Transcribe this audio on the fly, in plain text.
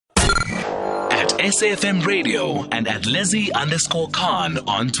SAFM Radio and at Leslie_Khan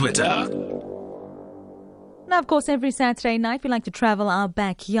on Twitter. Now, of course, every Saturday night we like to travel our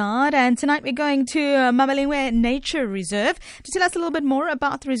backyard, and tonight we're going to Mabalingwe Nature Reserve. To tell us a little bit more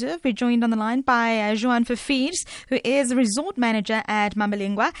about the reserve, we're joined on the line by Juan Viviers, who is resort manager at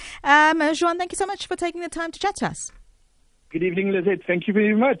Mabalingwe. Juan, thank you so much for taking the time to chat to us. Good evening, Lizette. Thank you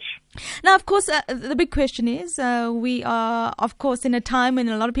very much. Now, of course, the big question is we are, of course, in a time when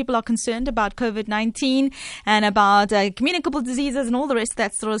a lot of people are concerned about COVID-19 and about communicable diseases and all the rest of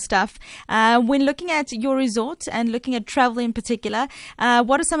that sort of stuff. When looking at your resort and looking at travel in particular,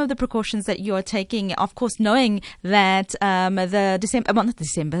 what are some of the precautions that you are taking? Of course, knowing that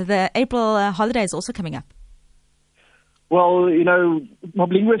the April holiday is also coming up. Well,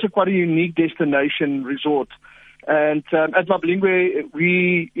 Mabalingwe is quite a unique destination resort. And at Mabalingwe,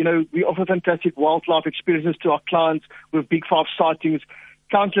 we offer fantastic wildlife experiences to our clients with Big Five sightings,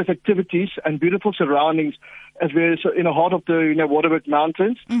 countless activities, and beautiful surroundings as we're in the heart of the Waterberg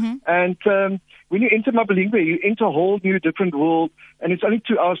Mountains. Mm-hmm. And when you enter Mabalingwe, you enter a whole new different world, and it's only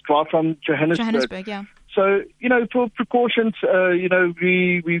 2 hours drive from Johannesburg. Yeah. So, for precautions,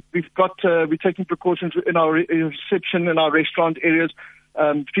 we're taking precautions in our reception, in our restaurant areas,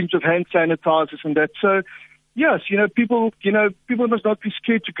 things with hand sanitizers and that. So, yes, people must not be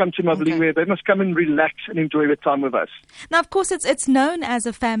scared to come to Mabalingwe. Okay. They must come and relax and enjoy their time with us. Now, of course, it's known as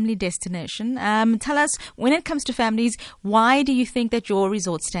a family destination. Tell us, when it comes to families, why do you think that your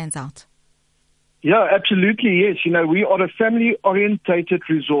resort stands out? Yeah, absolutely, yes. We are a family-orientated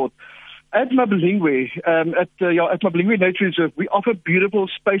resort. At Mabalingwe, at Mabalingwe Nature Reserve, we offer beautiful,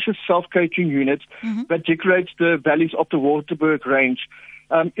 spacious self-catering units that decorates the valleys of the Waterberg Range.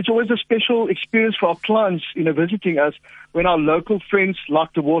 It's always a special experience for our clients, visiting us when our local friends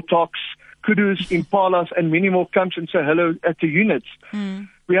like the warthogs, kudus, impalas, and many more come and say hello at the units. Mm.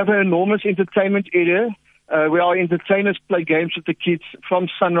 We have an enormous entertainment area where our entertainers play games with the kids from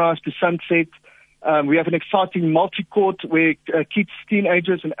sunrise to sunset. We have an exciting multi-court where kids,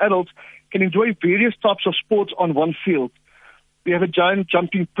 teenagers, and adults can enjoy various types of sports on one field. We have a giant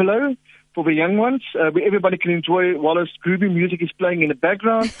jumping pillow for the young ones, where everybody can enjoy while groovy music is playing in the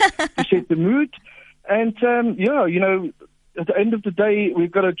background to set the mood. And, at the end of the day,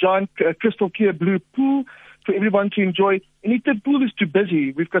 we've got a giant crystal clear blue pool for everyone to enjoy. And if the pool is too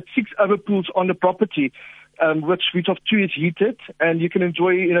busy, we've got 6 other pools on the property, which of 2 is heated, and you can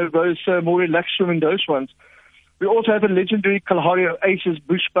enjoy, those more relaxed swim in those ones. We also have a legendary Kalahari Oasis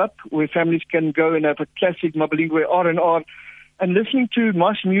bush pub where families can go and have a classic Mabalingwe R&R and listening to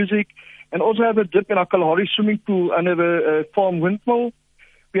nice music, and also have a dip in our Kalahari swimming pool under the farm windmill.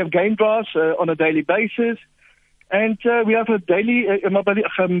 We have game drives on a daily basis. And we have a daily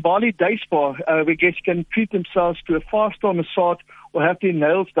Mbali day spa where guests can treat themselves to a 5-star massage or have their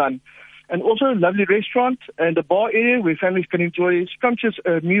nails done. And also a lovely restaurant and a bar area where families can enjoy a scrumptious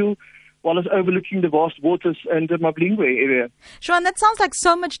meal while it's overlooking the vast waters and the Mabalingwe area. Juan, that sounds like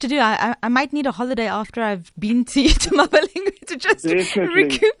so much to do. I might need a holiday after I've been to Mabalingwe to just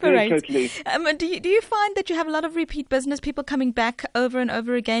recuperate. Definitely. Do you find that you have a lot of repeat business, people coming back over and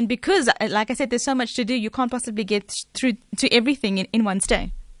over again? Because, like I said, there's so much to do. You can't possibly get through to everything in one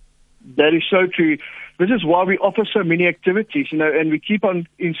stay. That is so true. This is why we offer so many activities, and we keep on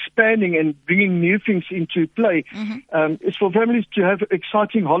expanding and bringing new things into play. Mm-hmm. It's for families to have an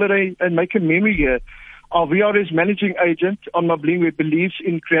exciting holiday and make a memory here. Our VRS managing agent on Mabalingwe believes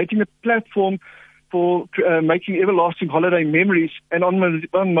in creating a platform for making everlasting holiday memories. And on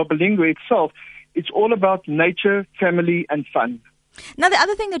Mabalingwe itself, it's all about nature, family, and fun. Now, the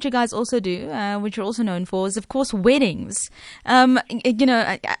other thing that you guys also do, which you're also known for, is, of course, weddings. I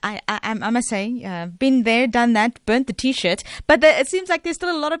must say, been there, done that, burnt the T-shirt. But it seems like there's still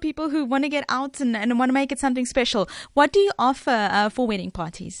a lot of people who want to get out and want to make it something special. What do you offer for wedding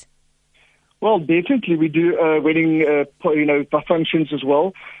parties? Well, definitely we do wedding functions as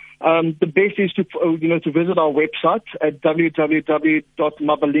well. The best is to visit our website at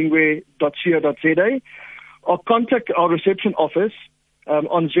www.mabalingwe.co.za. or contact our reception office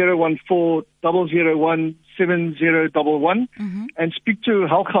on 014-001-7011 and speak to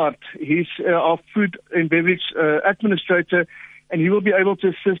Halkart. He's our food and beverage administrator, and he will be able to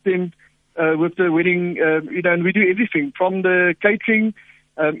assist them with the wedding. And we do everything from the catering,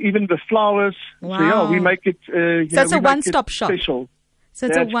 even the flowers. Wow. So, we make it so it's a one-stop shop. Special. So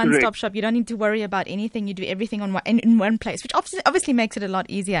it's a one-stop shop. You don't need to worry about anything. You do everything in one place, which obviously makes it a lot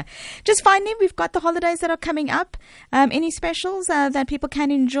easier. Just finally, we've got the holidays that are coming up. Any specials that people can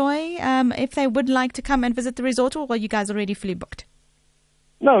enjoy if they would like to come and visit the resort, or are you guys already fully booked?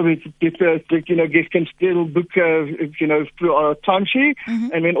 No, guests can still book, through our timeshare,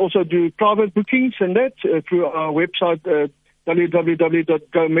 and then also do private bookings and that through our website,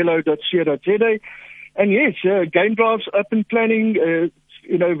 www.gomelo.co.za. And yes, game drives, open planning,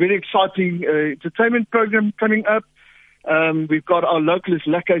 very exciting entertainment program coming up. We've got our localist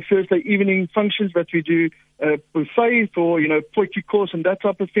Lacquer Thursday evening functions that we do, buffet for, poetry course and that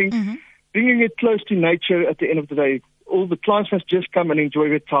type of thing. Bringing it close to nature at the end of the day. All the clients must just come and enjoy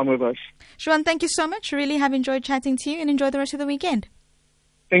their time with us. Juan, thank you so much. Really have enjoyed chatting to you, and enjoy the rest of the weekend.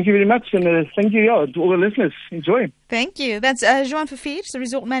 Thank you very much, and thank you to all the listeners. Enjoy. Thank you. That's Juan Viviers, the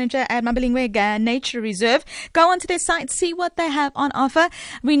resort manager at Mabalingwe Nature Reserve. Go onto their site, see what they have on offer.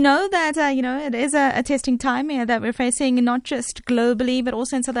 We know that, it is a testing time that we're facing, not just globally, but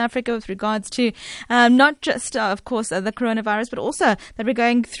also in South Africa with regards to not just, of course, the coronavirus, but also that we're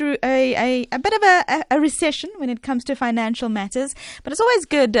going through a bit of a recession when it comes to financial matters. But it's always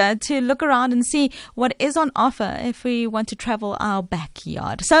good to look around and see what is on offer if we want to travel our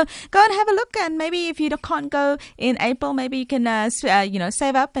backyard. So go and have a look, and maybe if you can't go in April, maybe you can,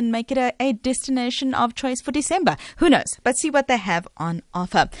 save up and make it a destination of choice for December. Who knows? But see what they have on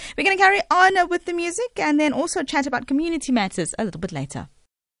offer. We're going to carry on with the music and then also chat about community matters a little bit later.